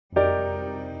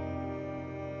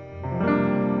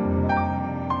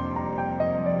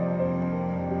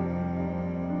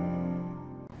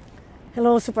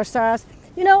Hello, superstars.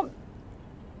 You know,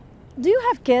 do you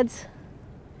have kids?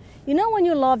 You know when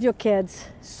you love your kids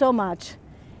so much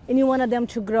and you want them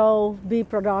to grow, be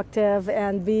productive,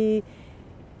 and be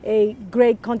a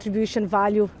great contribution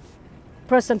value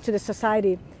person to the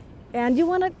society, and you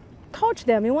want to coach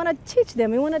them, you want to teach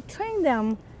them, you want to train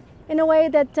them in a way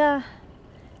that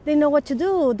they know what to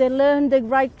do, they learn the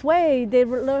right way, they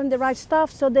learn the right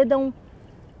stuff so they don't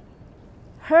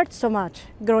hurt so much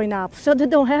growing up, so they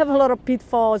don't have a lot of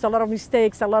pitfalls, a lot of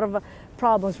mistakes, a lot of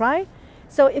problems, right?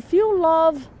 So if you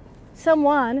love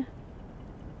someone,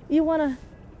 you want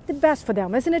the best for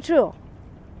them, isn't it true?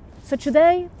 So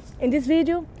today, in this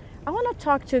video, I want to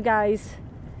talk to you guys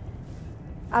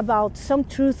about some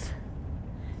truth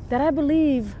that I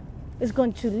believe is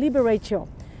going to liberate you,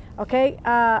 okay?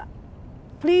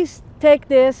 Please take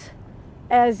this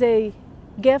as a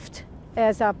gift,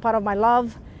 as a part of my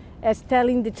love, as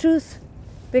telling the truth,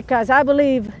 because I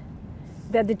believe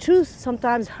that the truth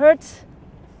sometimes hurts,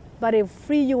 but it will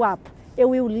free you up. It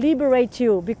will liberate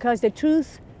you because the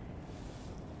truth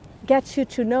gets you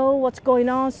to know what's going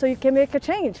on so you can make a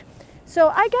change. So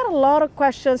I got a lot of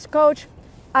questions. Coach,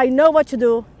 I know what to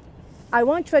do. I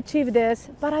want to achieve this,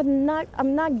 but I'm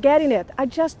not getting it. I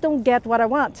just don't get what I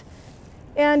want.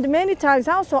 And many times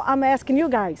also I'm asking you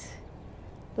guys,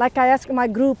 like I asked my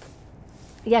group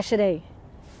yesterday,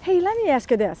 hey, let me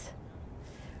ask you this.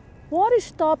 What is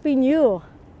stopping you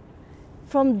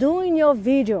from doing your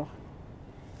video,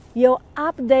 your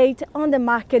update on the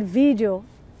market video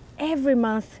every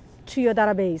month to your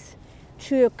database,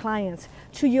 to your clients,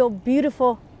 to your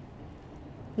beautiful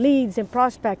leads and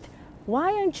prospects?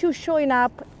 Why aren't you showing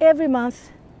up every month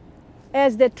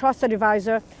as the trusted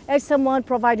advisor, as someone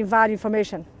providing value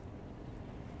information?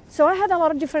 So I had a lot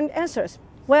of different answers.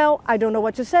 Well, I don't know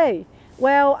what to say.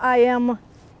 Well, I am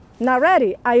not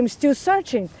ready. I am still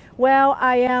searching. Well,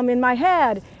 I am in my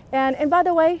head. And by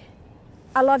the way,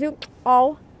 I love you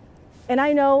all. And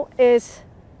I know it's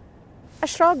a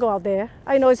struggle out there.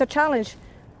 I know it's a challenge.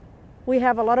 We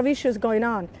have a lot of issues going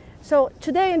on. So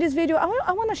today in this video,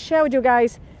 I want to share with you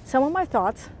guys some of my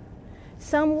thoughts,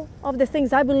 some of the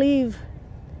things I believe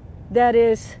that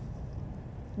is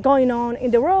going on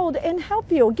in the world, and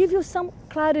help you, give you some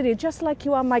clarity, just like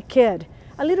you are my kid.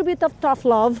 A little bit of tough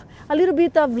love, a little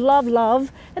bit of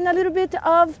love, and a little bit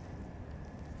of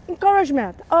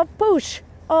encouragement, of push,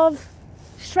 of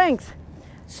strength.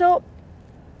 So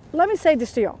let me say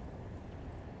this to you.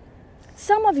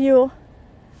 Some of you,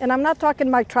 and I'm not talking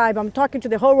to my tribe, I'm talking to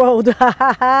the whole world.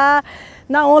 Not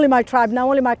only my tribe, not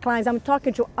only my clients, I'm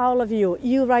talking to all of you.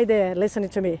 You right there listening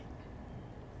to me.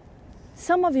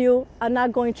 Some of you are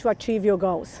not going to achieve your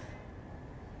goals.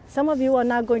 Some of you are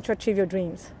not going to achieve your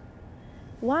dreams.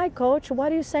 Why, coach? Why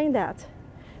are you saying that?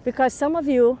 Because some of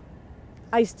you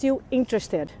are still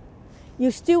interested.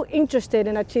 You're still interested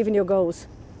in achieving your goals.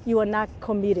 You are not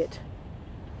committed.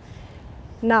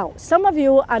 Now, some of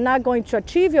you are not going to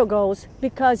achieve your goals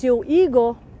because your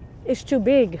ego is too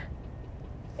big,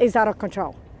 is out of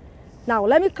control. Now,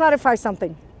 let me clarify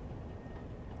something.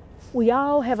 We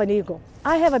all have an ego.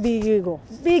 I have a big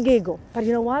ego, but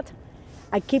you know what?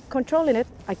 I keep controlling it.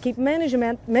 I keep managing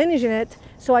it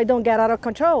so I don't get out of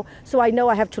control. So I know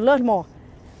I have to learn more.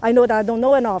 I know that I don't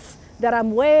know enough, that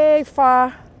I'm way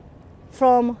far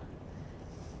from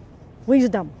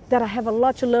wisdom, that I have a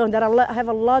lot to learn, that I have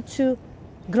a lot to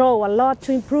grow, a lot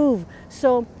to improve.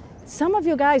 So some of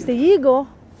you guys, the ego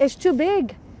is too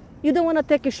big. You don't want to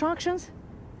take instructions.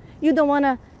 You don't want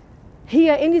to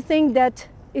hear anything that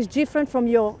is different from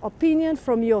your opinion,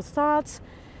 from your thoughts.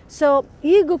 So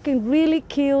ego can really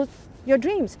kill your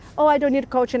dreams. Oh, I don't need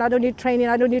coaching, I don't need training,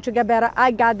 I don't need to get better,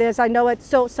 I got this, I know it.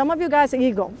 So some of you guys are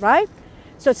ego, right?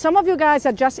 So some of you guys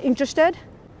are just interested.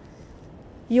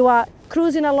 You are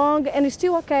cruising along and it's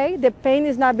still okay. The pain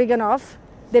is not big enough.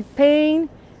 The pain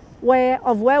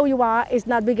of where you are is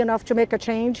not big enough to make a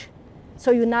change.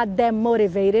 So you're not that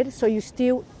motivated. So you're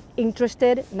still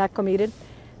interested, not committed.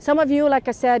 Some of you, like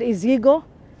I said, is ego.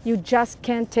 You just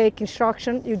can't take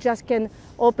instruction. You just can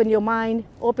open your mind,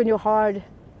 open your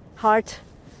heart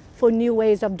for new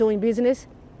ways of doing business.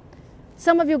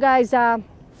 Some of you guys are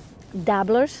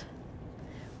dabblers.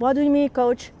 What do you mean,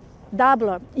 coach?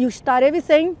 Dabbler. You start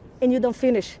everything and you don't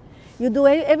finish. You do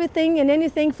everything and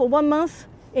anything for 1 month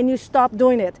and you stop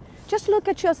doing it. Just look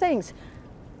at your things.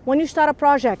 When you start a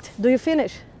project, do you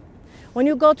finish? When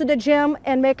you go to the gym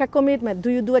and make a commitment,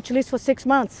 do you do at least for 6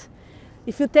 months?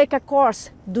 If you take a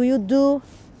course, do you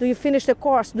finish the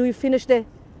course? Do you finish the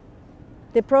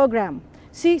program?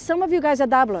 See, some of you guys are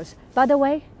dabblers. By the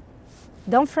way,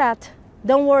 don't fret,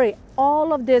 don't worry.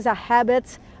 All of these are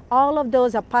habits, all of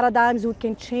those are paradigms. We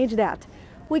can change that.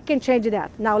 we can change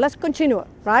that. Now let's continue,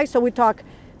 right? So we talk,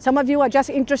 some of you are just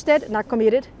interested, not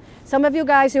committed. Some of you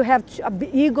guys, you have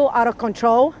ego out of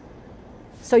control.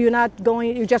 So you're not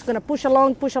going, you're just gonna push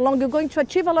along. You're going to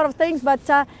achieve a lot of things,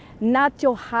 but not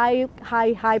your high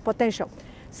potential.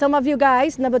 Some of you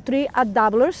guys, number 3, are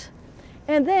dabblers.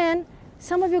 And then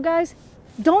some of you guys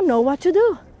don't know what to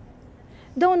do.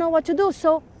 Don't know what to do.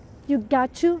 So you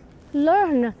got to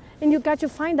learn and you got to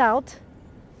find out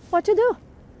what to do.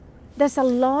 There's a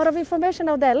lot of information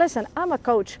out there. Listen, I'm a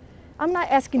coach. I'm not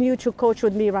asking you to coach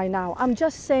with me right now. I'm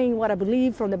just saying what I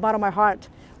believe from the bottom of my heart.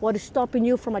 What is stopping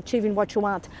you from achieving what you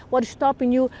want? What is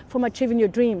stopping you from achieving your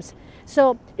dreams?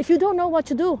 So if you don't know what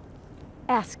to do,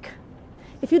 ask.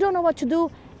 If you don't know what to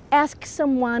do, ask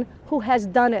someone who has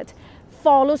done it.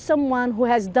 Follow someone who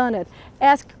has done it.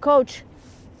 Ask coach,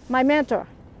 my mentor,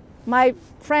 my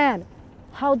friend,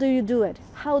 how do you do it?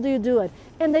 How do you do it?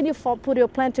 And then you put your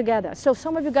plan together. So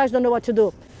some of you guys don't know what to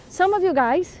do. Some of you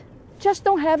guys just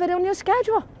don't have it on your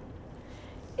schedule.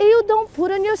 You don't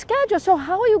put on your schedule. So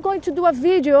how are you going to do a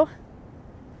video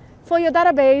for your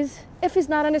database if it's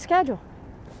not on the schedule?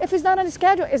 If it's not on the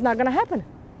schedule, it's not going to happen.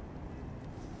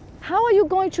 How are you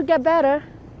going to get better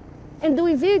in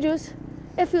doing videos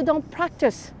if you don't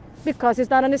practice? Because it's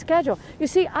not on the schedule. You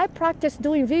see, I practice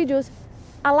doing videos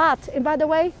a lot. And by the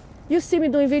way, you see me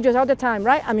doing videos all the time,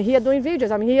 right? I'm here doing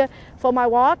videos. I'm here for my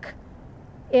walk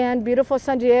in beautiful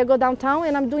San Diego downtown,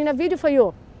 and I'm doing a video for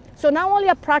you. So not only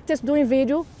I practice doing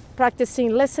video, practicing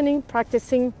listening,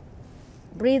 practicing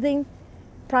breathing,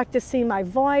 practicing my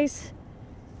voice,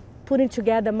 putting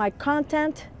together my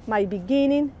content, my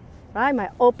beginning, right? My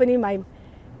opening, my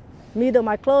middle,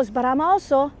 my close, but I'm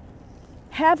also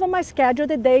have on my schedule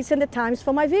the days and the times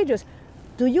for my videos.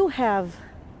 Do you have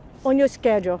on your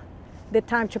schedule the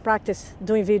time to practice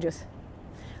doing videos?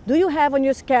 Do you have on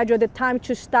your schedule the time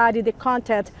to study the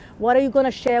content? What are you going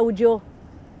to share with your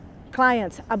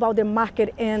clients about the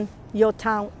market in your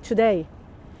town today?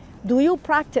 Do you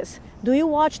practice? Do you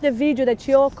watch the video that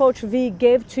your Coach V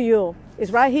gave to you?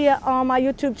 It's right here on my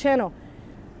YouTube channel.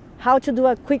 How to do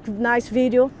a quick, nice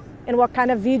video and what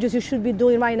kind of videos you should be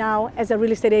doing right now as a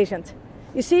real estate agent.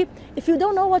 You see, if you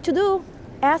don't know what to do,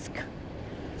 ask,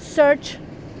 search,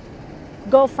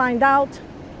 go find out,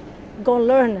 go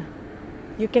learn.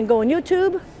 You can go on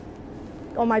YouTube,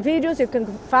 on my videos, you can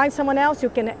find someone else, you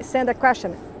can send a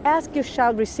question. Ask, you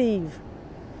shall receive.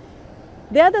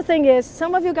 The other thing is,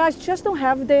 some of you guys just don't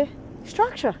have the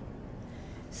structure.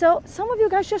 So some of you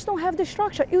guys just don't have the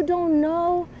structure. You don't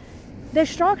know the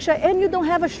structure and you don't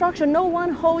have a structure. No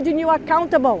one holding you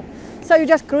accountable. So you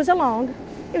just cruise along.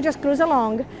 You just cruise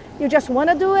along. You just want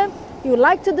to do it. You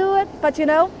like to do it, but you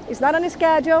know, it's not on the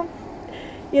schedule.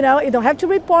 You know, you don't have to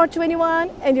report to anyone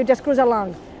and you just cruise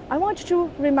along. I want to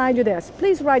remind you this.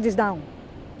 Please write this down.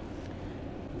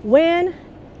 When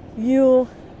you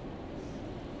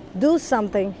do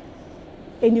something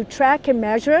and you track and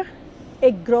measure,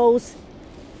 it grows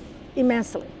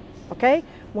immensely, okay?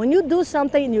 When you do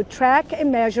something and you track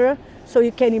and measure so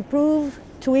you can improve,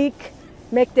 tweak,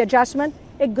 make the adjustment,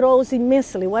 it grows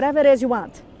immensely, whatever it is you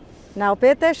want. Now pay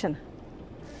attention.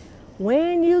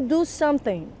 When you do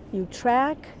something, you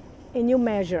track and you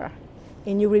measure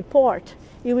and you report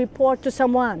to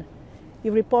someone,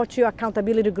 you report to your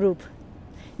accountability group,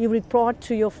 you report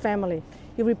to your family,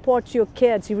 you report to your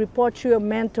kids, you report to your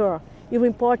mentor, you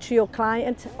report to your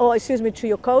client, or excuse me, to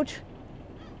your coach,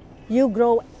 you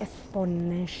grow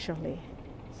exponentially,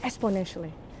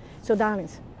 exponentially. So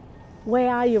darlings,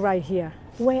 where are you right here?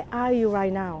 Where are you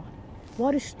right now?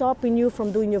 What is stopping you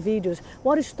from doing your videos?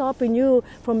 What is stopping you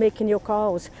from making your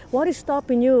calls? What is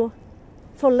stopping you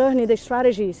from learning the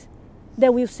strategies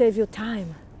that will save you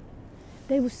time?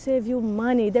 They will save you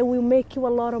money. They will make you a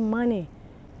lot of money.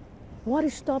 What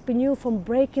is stopping you from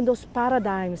breaking those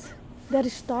paradigms that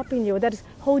is stopping you, that is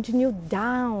holding you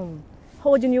down,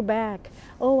 holding you back?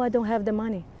 Oh, I don't have the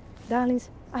money. Darlings,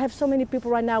 I have so many people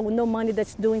right now with no money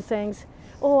that's doing things.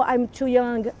 Oh, I'm too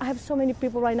young. I have so many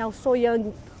people right now, so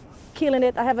young, killing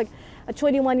it. I have a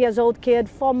 21 years old kid,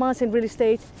 4 months in real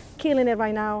estate, killing it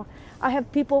right now. I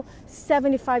have people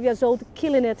 75 years old,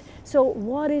 killing it. So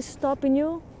what is stopping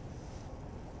you?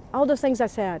 All those things I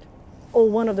said, or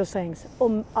one of those things,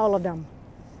 or all of them.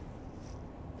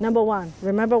 Number one,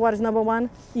 remember what is number one?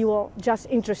 You are just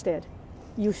interested.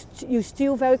 You're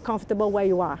still very comfortable where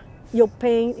you are. Your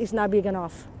pain is not big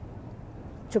enough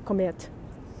to commit.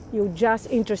 You're just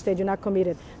interested, you're not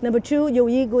committed. Number two, your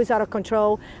ego is out of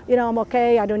control. You know, I'm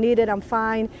okay, I don't need it, I'm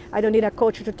fine. I don't need a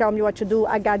coach to tell me what to do,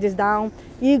 I got this down.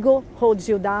 Ego holds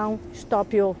you down,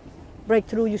 stop your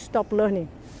breakthrough, you stop learning.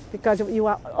 Because you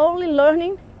are only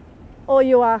learning or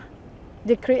you are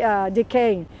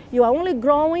decaying. You are only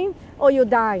growing or you're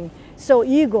dying. So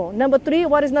ego. Number 3,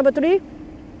 what is number 3?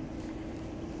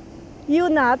 You're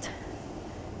not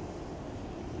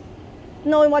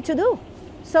knowing what to do.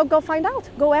 So go find out.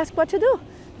 Go ask what to do.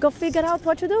 Go figure out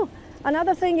what to do.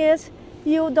 Another thing is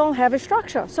you don't have a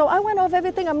structure. So I went over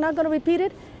everything. I'm not going to repeat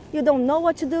it. You don't know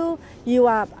what to do. You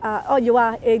are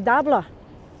a dabbler.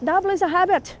 Dabbler is a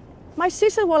habit. My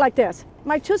sisters were like this.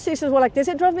 My 2 sisters were like this.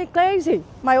 It drove me crazy,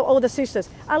 my older sisters.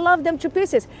 I love them to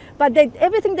pieces. But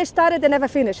everything they started, they never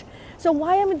finished. So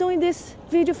why am I doing this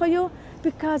video for you?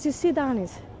 Because you see,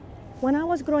 darlings, when I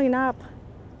was growing up,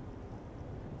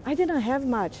 I didn't have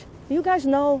much. You guys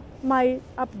know my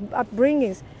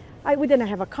upbringings. We didn't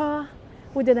have a car.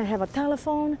 We didn't have a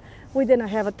telephone. We didn't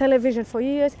have a television for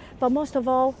years. But most of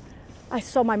all, I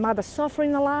saw my mother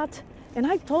suffering a lot. And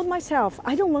I told myself,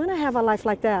 I don't want to have a life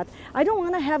like that. I don't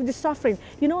want to have this suffering.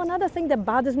 You know, another thing that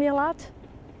bothers me a lot?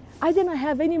 I didn't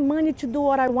have any money to do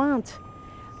what I want.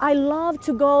 I love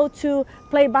to go to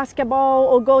play basketball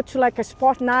or go to like a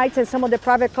sport night in some of the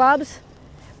private clubs.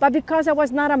 But because I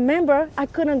was not a member, I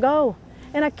couldn't go.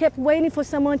 And I kept waiting for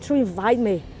someone to invite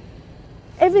me.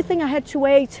 Everything I had to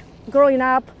wait growing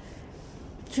up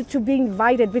to be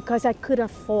invited because I couldn't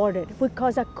afford it.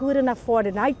 Because I couldn't afford it.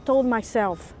 And I told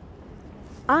myself,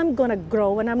 I'm going to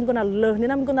grow and I'm going to learn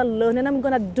and I'm going to learn and I'm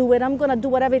going to do it. I'm going to do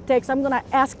whatever it takes. I'm going to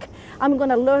ask. I'm going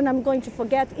to learn. I'm going to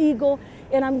forget ego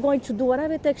and I'm going to do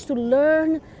whatever it takes to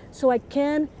learn so I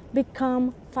can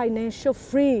become financial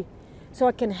free. So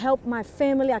I can help my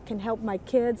family. I can help my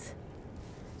kids.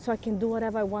 So I can do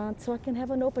whatever I want. So I can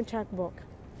have an open checkbook.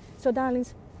 So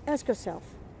darlings, ask yourself,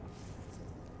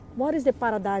 what is the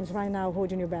paradigms right now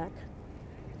holding you back?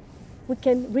 We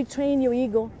can retrain your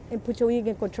ego and put your ego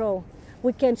in control.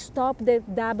 We can stop the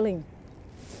dabbling,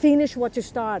 finish what you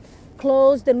start,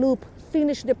 close the loop,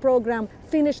 finish the program,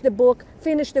 finish the book,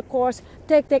 finish the course,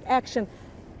 take action,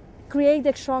 create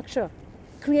the structure,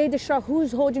 create the structure.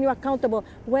 Who's holding you accountable?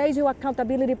 Where is your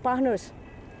accountability partners?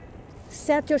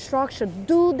 Set your structure,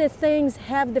 do the things,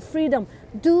 have the freedom,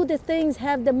 do the things,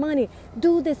 have the money,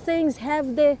 do the things,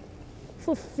 have the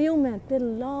fulfillment, the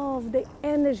love, the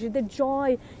energy, the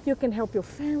joy. You can help your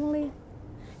family.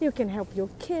 You can help your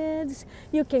kids.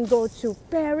 You can go to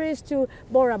Paris, to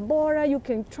Bora Bora. You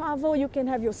can travel. You can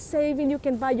have your saving. You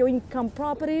can buy your income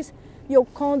properties, your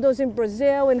condos in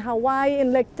Brazil, in Hawaii,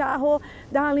 in Lake Tahoe.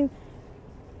 Darling,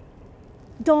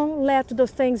 don't let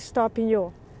those things stop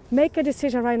you. Make a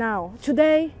decision right now.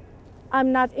 Today,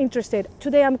 I'm not interested.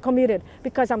 Today, I'm committed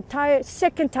because I'm tired,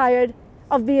 sick and tired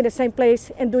of being in the same place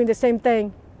and doing the same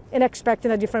thing and expecting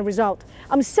a different result.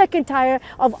 I'm sick and tired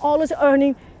of always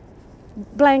earning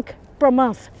blank per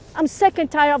month. I'm sick and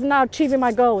tired of not achieving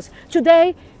my goals.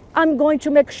 Today, I'm going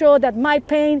to make sure that my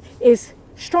pain is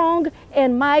strong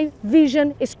and my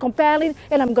vision is compelling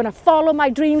and I'm going to follow my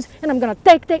dreams and I'm going to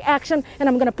take action and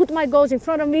I'm going to put my goals in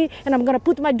front of me and I'm going to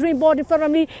put my dream board in front of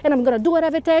me and I'm going to do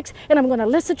whatever it takes and I'm going to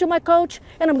listen to my coach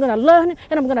and I'm going to learn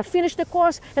and I'm going to finish the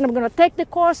course and I'm going to take the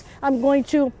course. I'm going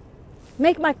to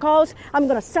make my calls. I'm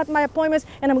going to set my appointments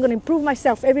and I'm going to improve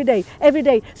myself every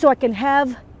day, so I can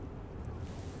have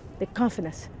the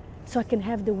confidence, so I can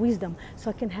have the wisdom, so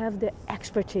I can have the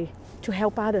expertise to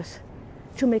help others,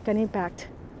 to make an impact,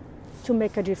 to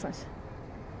make a difference.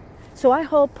 So I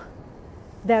hope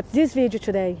that this video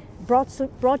today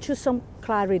brought you some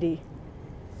clarity,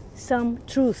 some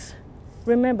truth.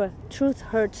 Remember, truth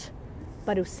hurts,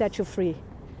 but it will set you free.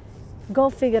 Go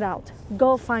figure it out.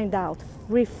 Go find out.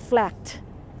 Reflect.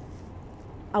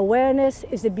 Awareness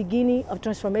is the beginning of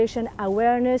transformation.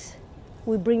 Awareness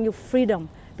will bring you freedom,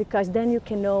 because then you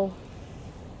can know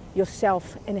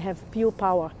yourself and have pure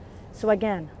power. So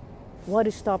again, what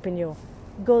is stopping you?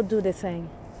 Go do the thing.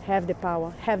 Have the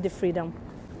power, have the freedom.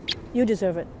 You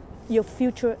deserve it. Your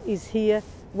future is here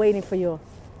waiting for you.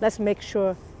 Let's make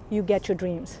sure you get your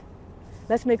dreams.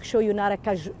 Let's make sure you're not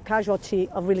a casualty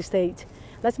of real estate.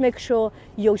 Let's make sure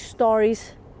your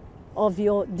stories of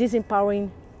your disempowering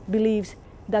beliefs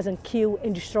doesn't kill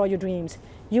and destroy your dreams.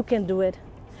 You can do it.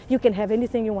 You can have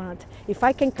anything you want. If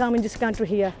I can come in this country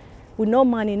here with no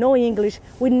money, no English,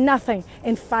 with nothing,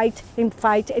 and fight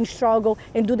and struggle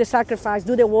and do the sacrifice,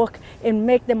 do the work and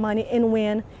make the money and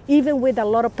win, even with a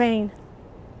lot of pain,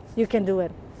 you can do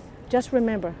it. Just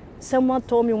remember, someone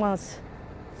told me once,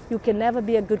 you can never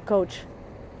be a good coach.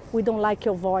 We don't like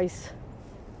your voice.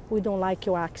 We don't like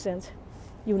your accent.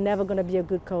 You're never going to be a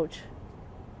good coach.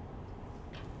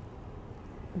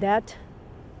 That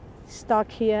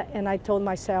stuck here, and I told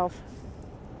myself,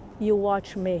 you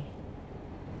watch me.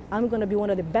 I'm going to be one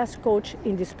of the best coaches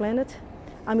in this planet.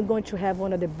 I'm going to have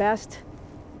one of the best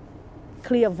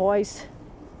clear voice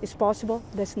It's possible.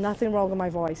 There's nothing wrong with my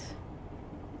voice.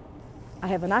 I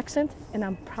have an accent and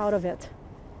I'm proud of it.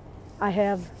 I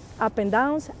have up and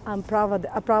downs, I'm proud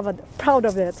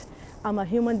of it. I'm a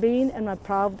human being and I'm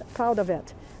proud of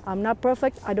it. I'm not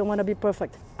perfect, I don't want to be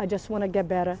perfect. I just want to get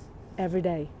better every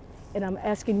day. And I'm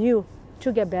asking you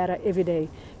to get better every day.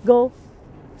 Go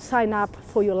sign up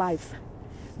for your life.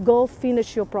 Go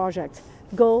finish your project.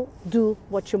 Go do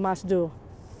what you must do.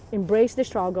 Embrace the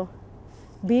struggle.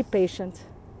 Be patient.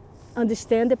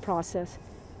 Understand the process.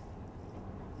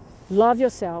 Love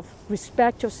yourself.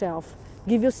 Respect yourself.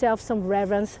 Give yourself some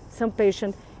reverence, some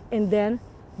patience, and then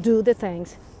do the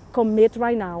things. Commit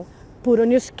right now. Put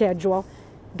on your schedule.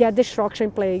 Get the structure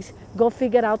in place. Go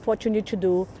figure out what you need to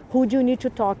do. Who do you need to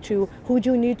talk to? Who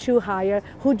do you need to hire?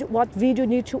 What video you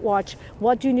need to watch?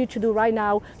 What do you need to do right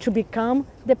now to become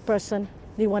the person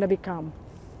you want to become?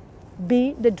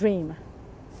 Be the dream,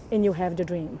 and you have the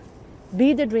dream.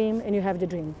 Be the dream, and you have the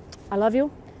dream. I love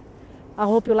you. I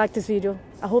hope you like this video.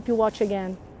 I hope you watch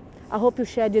again. I hope you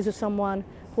share this with someone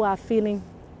who are feeling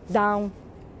down,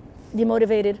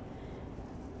 demotivated.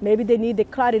 Maybe they need the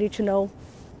clarity to know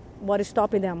what is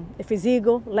stopping them. If it's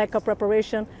ego, lack of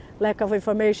preparation, lack of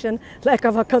information, lack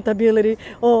of accountability,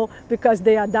 or because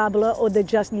they are dabbler, or they're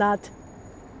just not,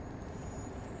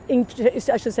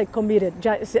 I should say committed,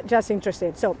 just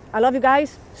interested. So I love you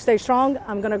guys. Stay strong.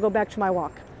 I'm gonna go back to my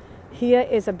walk. Here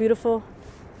is a beautiful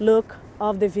look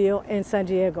of the view in San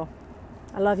Diego.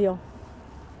 I love you.